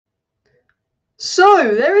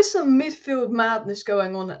So there is some midfield madness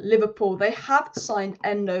going on at Liverpool. They have signed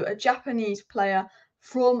Endo, a Japanese player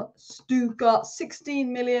from Stuttgart,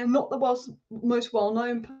 16 million, not the most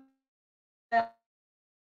well-known player,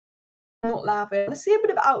 not lavish. I see a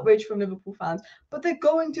bit of outrage from Liverpool fans, but they're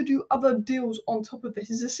going to do other deals on top of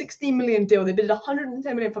this. It's a 16 million deal. They bid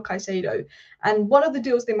 110 million for Caicedo, and one of the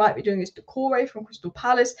deals they might be doing is Doucoure from Crystal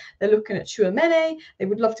Palace. They're looking at Tchouameni. They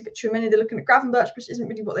would love to get Tchouameni. They're looking at Gravenberch, which isn't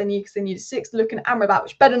really what they need because they need a 6. They're looking at Amrabat,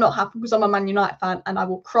 which better not happen because I'm a Man United fan and I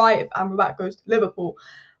will cry if Amrabat goes to Liverpool.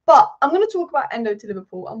 But I'm going to talk about Endo to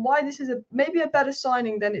Liverpool and why this is maybe a better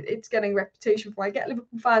signing than it's getting reputation for. I get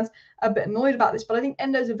Liverpool fans a bit annoyed about this, but I think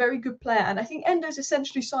Endo is a very good player, and I think Endo is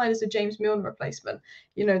essentially signed as a James Milner replacement.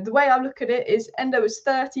 You know, the way I look at it is Endo is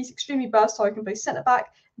 30, he's extremely versatile. He can play centre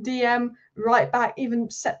back, DM, right back, even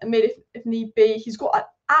centre mid if need be. He's got an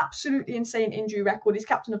absolutely insane injury record. He's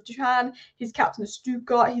captain of Japan, he's captain of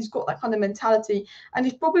Stuttgart. He's got that kind of mentality, and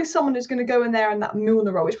he's probably someone who's going to go in there in that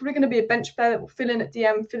Milner role. He's probably going to be a bench player that will fill in at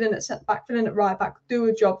DM, fill in at centre back, fill in at right back, do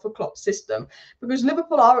a job for Klopp's system. Because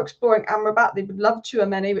Liverpool are exploring Amrabat, they would love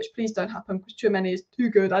Tchouameni, which please don't happen because Tchouameni is too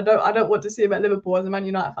good. I don't want to see him at Liverpool as a Man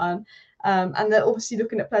United fan. And they're obviously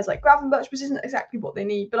looking at players like Gravenberch, which isn't exactly what they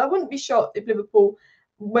need. But I wouldn't be shocked if Liverpool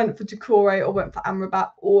went for Doucoure or went for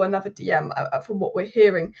Amrabat or another DM from what we're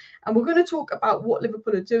hearing. And we're going to talk about what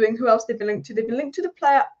Liverpool are doing, who else they've been linked to. They've been linked to the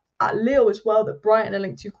player at Lille as well that Brighton are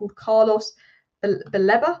linked to called Carlos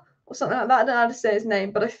Baleba or something like that. I don't know how to say his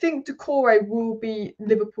name, but I think Doucoure will be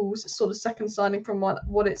Liverpool's sort of second signing from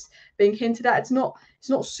what it's being hinted at. It's not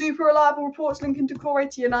super reliable reports linking Doucoure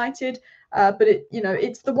to United. But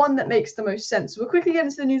it's the one that makes the most sense. So we'll quickly get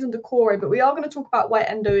into the news on Doucoure, but we are going to talk about why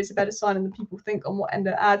Endo is a better signing than people think on what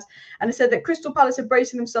Endo adds. And it said that Crystal Palace are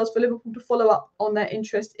bracing themselves for Liverpool to follow up on their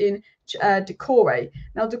interest in Doucoure.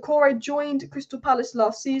 Now, Doucoure joined Crystal Palace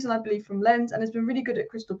last season, I believe, from Lens, and has been really good at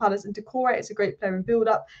Crystal Palace. And Doucoure is a great player in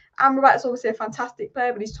build-up. Amrabat is obviously a fantastic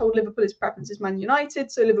player, but he's told Liverpool his preference is Man United,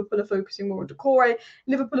 so Liverpool are focusing more on Doucoure.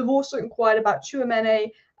 Liverpool have also inquired about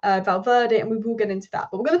Tchouameni, Valverde, and we will get into that.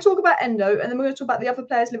 But we're going to talk about Endo, and then we're going to talk about the other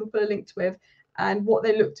players Liverpool are linked with and what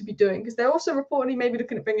they look to be doing, because they're also reportedly maybe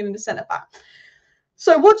looking at bringing in a centre back.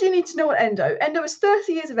 So what do you need to know on Endo? Endo is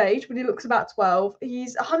 30 years of age, but he looks about 12.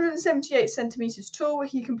 He's 178 centimetres tall.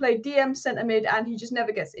 He can play DM, centre mid, and he just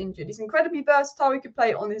never gets injured. He's incredibly versatile. He could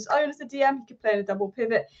play on his own as a DM. He could play in a double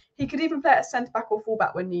pivot. He could even play at centre back or full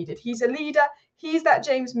back when needed. He's a leader. He's that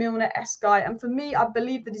James Milner-esque guy. And for me, I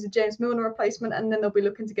believe that he's a James Milner replacement, and then they'll be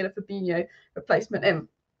looking to get a Fabinho replacement in.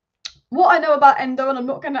 What I know about Endo, and I'm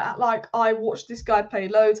not going to act like I watched this guy play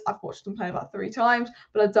loads. I've watched him play about 3 times,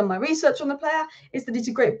 but I've done my research on the player, is that he's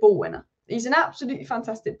a great ball winner. He's an absolutely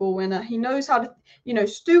fantastic ball winner. He knows how to,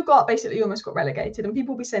 Stuttgart basically almost got relegated, and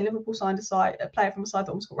people will be saying Liverpool signed a player from a side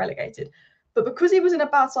that almost got relegated. But because he was in a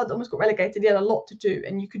bad side that almost got relegated, he had a lot to do.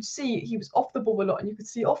 And you could see he was off the ball a lot. And you could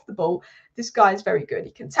see off the ball, this guy is very good.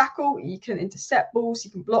 He can tackle, he can intercept balls, he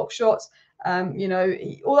can block shots.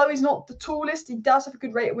 Although he's not the tallest, he does have a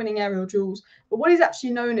good rate of winning aerial duels. But what he's actually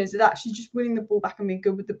known is actually just winning the ball back and being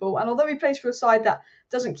good with the ball. And although he plays for a side that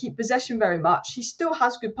doesn't keep possession very much, he still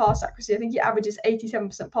has good pass accuracy. I think he averages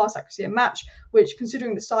 87% pass accuracy a match, which,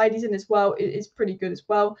 considering the side he's in as well, is pretty good as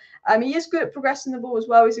well. He is good at progressing the ball as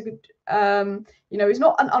well. He's a good, he's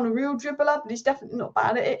not an unreal dribbler, but he's definitely not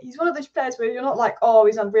bad at it. He's one of those players where you're not like, oh,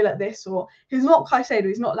 he's unreal at this, or he's not Caicedo,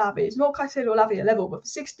 he's not Lavia. He's not Caicedo or Lavia level, but for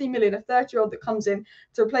 16 million, a 30-year-old that comes in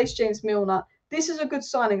to replace James Milner, this is a good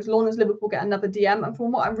signing as long as Liverpool get another DM. And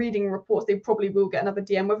from what I'm reading in reports, they probably will get another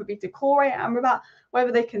DM, whether it be Doucoure, Amrabat, whether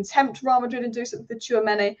they can tempt Real Madrid and do something for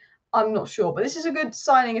Tchouameni, I'm not sure. But this is a good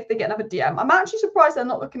signing if they get another DM. I'm actually surprised they're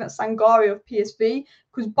not looking at Sangare of PSV,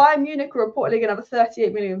 because Bayern Munich are reportedly going to have a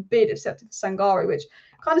 38 million bid accepted for Sangare, which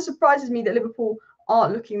kind of surprises me that Liverpool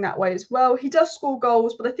aren't looking that way as well. He does score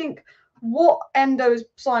goals, but I think what Endo is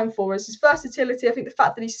signed for is his versatility. I think the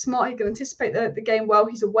fact that he's smart, he can anticipate the game well.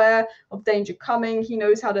 He's aware of danger coming. He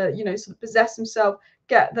knows how to, sort of possess himself,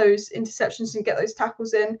 get those interceptions and get those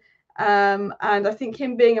tackles in. And I think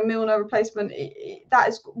him being a Milner replacement, that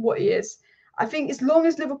is what he is. I think as long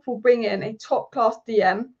as Liverpool bring in a top-class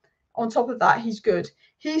DM, on top of that, he's good.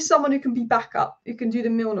 He's someone who can be backup, who can do the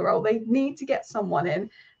Milner role. They need to get someone in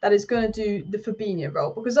that is going to do the Fabinho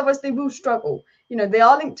role, because otherwise they will struggle. They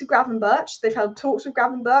are linked to Gravenberch. They've had talks with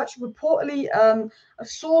Gravenberch. Reportedly, a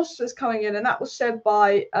source is coming in, and that was said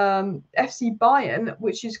by FC Bayern,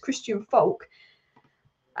 which is Christian Falk.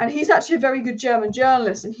 And he's actually a very good German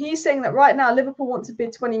journalist. And he's saying that right now Liverpool want to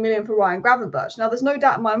bid 20 million for Ryan Gravenberch. Now, there's no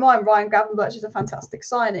doubt in my mind Ryan Gravenberch is a fantastic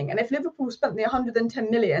signing. And if Liverpool spent the 110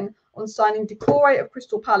 million on signing Doucoure of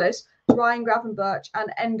Crystal Palace, Ryan Gravenberch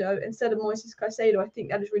and Endo instead of Moises Caicedo, I think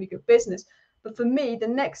that is really good business. But for me, the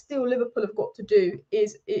next deal Liverpool have got to do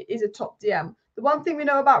is a top DM. The one thing we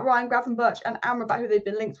know about Ryan Gravenberch and Amrabat, who they've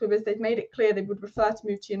been linked with, is they've made it clear they would prefer to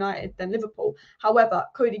move to United than Liverpool. However,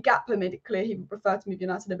 Cody Gakpo made it clear he would prefer to move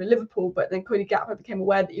United over Liverpool, but then Cody Gakpo became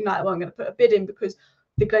aware that United weren't going to put a bid in because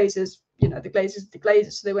the Glazers, the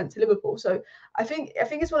Glazers, so they went to Liverpool. So I think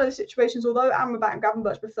it's one of those situations, although Amrabat and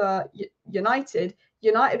Gravenberch prefer United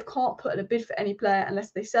can't put in a bid for any player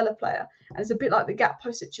unless they sell a player. And it's a bit like the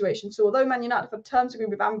Gakpo situation. So although Man United have terms agreed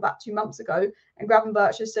with Amrabat 2 months ago, and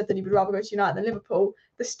Gravenberch has said that he would rather go to United than Liverpool,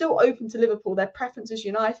 they're still open to Liverpool. Their preference is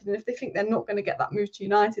United. And if they think they're not going to get that move to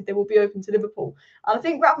United, they will be open to Liverpool. And I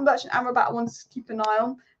think Gravenberch and Amrabat ones to keep an eye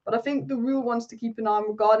on. But I think the real ones to keep an eye on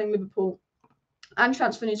regarding Liverpool and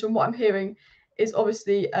transfer news, from what I'm hearing, is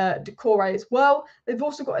obviously Doucouré as well. They've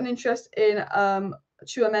also got an interest in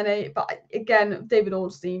Tchouameni, but again, David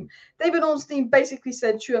Ornstein basically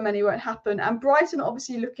said Tchouameni won't happen. And Brighton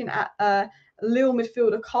obviously looking at Lille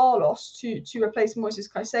midfielder Carlos to replace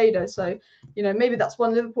Moises Caicedo. So, maybe that's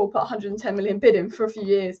one Liverpool put 110 million bid in for a few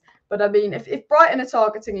years. But I mean, if Brighton are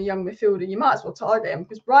targeting a young midfielder, you might as well target him,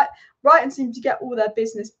 because Brighton seem to get all their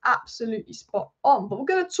business absolutely spot on. But we're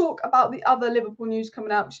going to talk about the other Liverpool news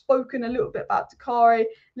coming out. We've spoken a little bit about Doucouré.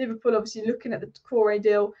 Liverpool obviously looking at the Doucouré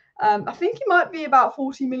deal. I think he might be about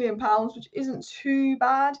 £40 million, which isn't too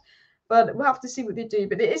bad, but we'll have to see what they do.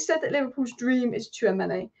 But it is said that Liverpool's dream is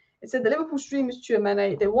Tchouameni. It said that Liverpool's dream is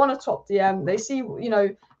Tchouameni. They want a top DM. They see,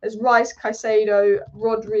 there's Rice, Caicedo,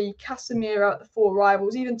 Rodri, Casemiro at the 4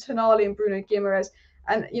 rivals, even Tonali and Bruno Guimaraes.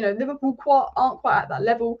 And, Liverpool aren't quite at that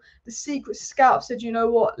level. The secret scout said,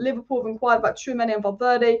 Liverpool have inquired about Tchouameni and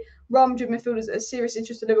Valverde. Real Madrid midfielders are serious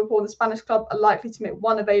interest in Liverpool, and the Spanish club are likely to make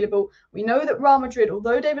one available. We know that Real Madrid,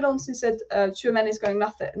 although David Ornstein said Tchouameni is going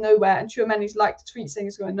nowhere, and Tchouameni's like to tweet saying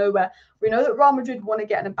he's going nowhere, we know that Real Madrid want to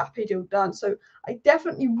get an Mbappe deal done. So I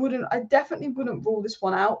definitely wouldn't rule this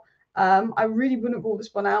one out. I really wouldn't rule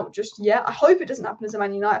this one out just yet. I hope it doesn't happen as a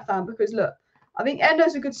Man United fan, because look, I think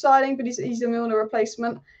Endo's a good signing, but he's a Milner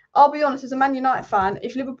replacement. I'll be honest, as a Man United fan,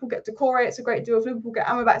 if Liverpool get Doucouré, it's a great deal. If Liverpool get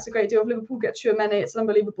Amrabat, it's a great deal. If Liverpool get Tchouameni, it's an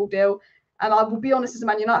unbelievable deal. And I will be honest, as a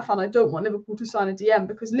Man United fan, I don't want Liverpool to sign a DM,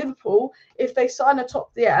 because Liverpool, if they sign a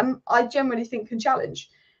top DM, I generally think can challenge.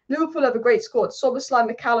 Liverpool have a great squad. Szoboszlai,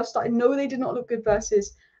 McAllister, I know they did not look good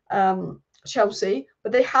versus Chelsea,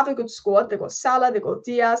 but they have a good squad. They've got Salah, they've got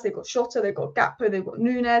Diaz, they've got Jota, they've got Gakpo, they've got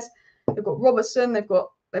Nunes, they've got Robertson, they've got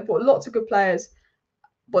lots of good players,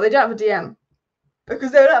 but they don't have a DM.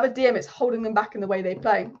 Because they don't have a DM, it's holding them back in the way they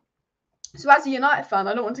play. So as a United fan,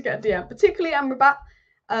 I don't want to get a DM, particularly Amrabat,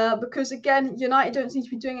 because again, United don't seem to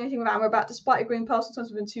be doing anything with Amrabat, despite agreeing personal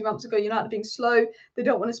terms with him 2 months ago. United being slow, they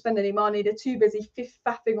don't want to spend any money. They're too busy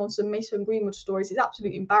faffing on some Mason Greenwood stories. It's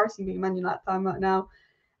absolutely embarrassing being a Man United fan right now.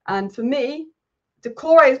 And for me,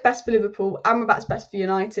 Doucouré is best for Liverpool, Amrabat's best for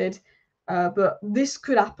United. But this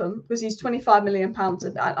could happen because he's £25 million,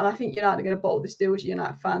 and I think United are going to bottle this deal as a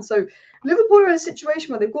United fan. So Liverpool are in a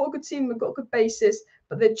situation where they've got a good team, they've got a good basis,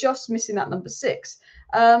 but they're just missing that number 6.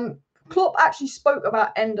 Klopp actually spoke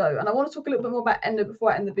about Endo, and I want to talk a little bit more about Endo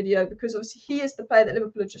before I end the video, because obviously he is the player that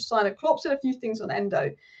Liverpool have just signed. And Klopp said a few things on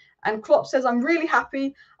Endo, and Klopp says, I'm really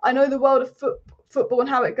happy. I know the world of football and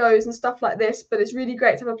how it goes and stuff like this, but it's really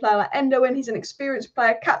great to have a player like Endo in. He's an experienced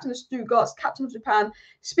player, captain of Stuttgart, captain of Japan,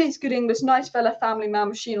 speaks good English, nice fella, family man,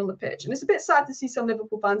 machine on the pitch. And it's a bit sad to see some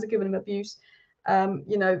Liverpool fans are giving him abuse.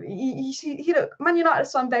 Look, Man United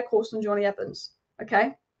signed Weghorst and Johnny Evans.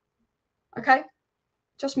 Okay.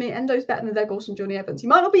 Trust me, Endo's better than Weghorst and Johnny Evans. He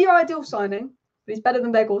might not be your ideal signing, but he's better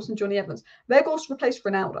than Weghorst and Johnny Evans. Weghorst replaced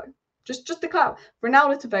Ronaldo. Just to clarify,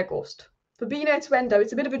 Ronaldo to Weghorst. Fabinho to Endo,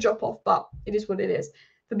 it's a bit of a drop-off, but it is what it is.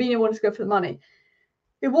 Fabinho wanted to go for the money.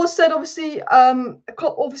 It was said, obviously,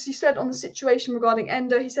 Klopp obviously said on the situation regarding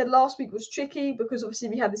Endo, he said last week was tricky because obviously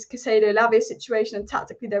we had this Caicedo-Lavia situation, and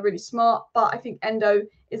tactically they're really smart, but I think Endo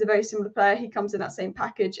is a very similar player. He comes in that same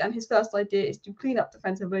package, and his first idea is to clean up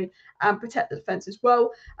defensively and protect the defence as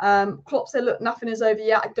well. Klopp said, look, nothing is over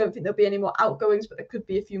yet. I don't think there'll be any more outgoings, but there could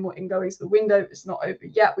be a few more ingoings. The window is not over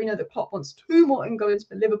yet. We know that Klopp wants 2 more ingoings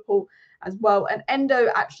for Liverpool as well. And Endo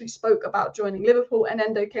actually spoke about joining Liverpool, and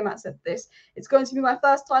Endo came out and said this: it's going to be my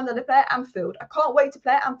first time that I play at Anfield. I can't wait to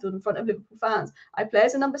play at Anfield in front of Liverpool fans. I play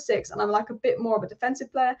as a number 6, and I'm like a bit more of a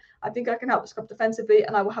defensive player. I think I can help this club defensively,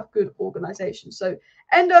 and I will have good organisation. So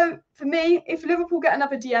Endo, for me, if Liverpool get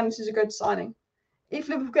another DM, this is a good signing. If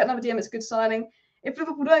Liverpool get another DM, it's a good signing. if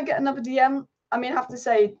Liverpool don't get another DM, I mean, I have to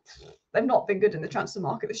say they've not been good in the transfer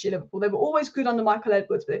market this year, Liverpool. They were always good under Michael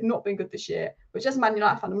Edwards, but they've not been good this year, which as a Man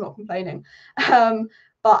United fan, I'm not complaining.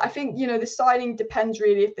 But I think, you know, the signing depends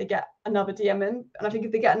really if they get another DM in. And I think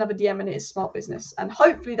if they get another DM in, it is smart business. And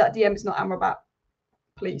hopefully that DM is not Amrabat.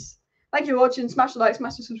 Please. Thank you for watching. Smash the like,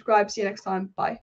 smash the subscribe. See you next time. Bye.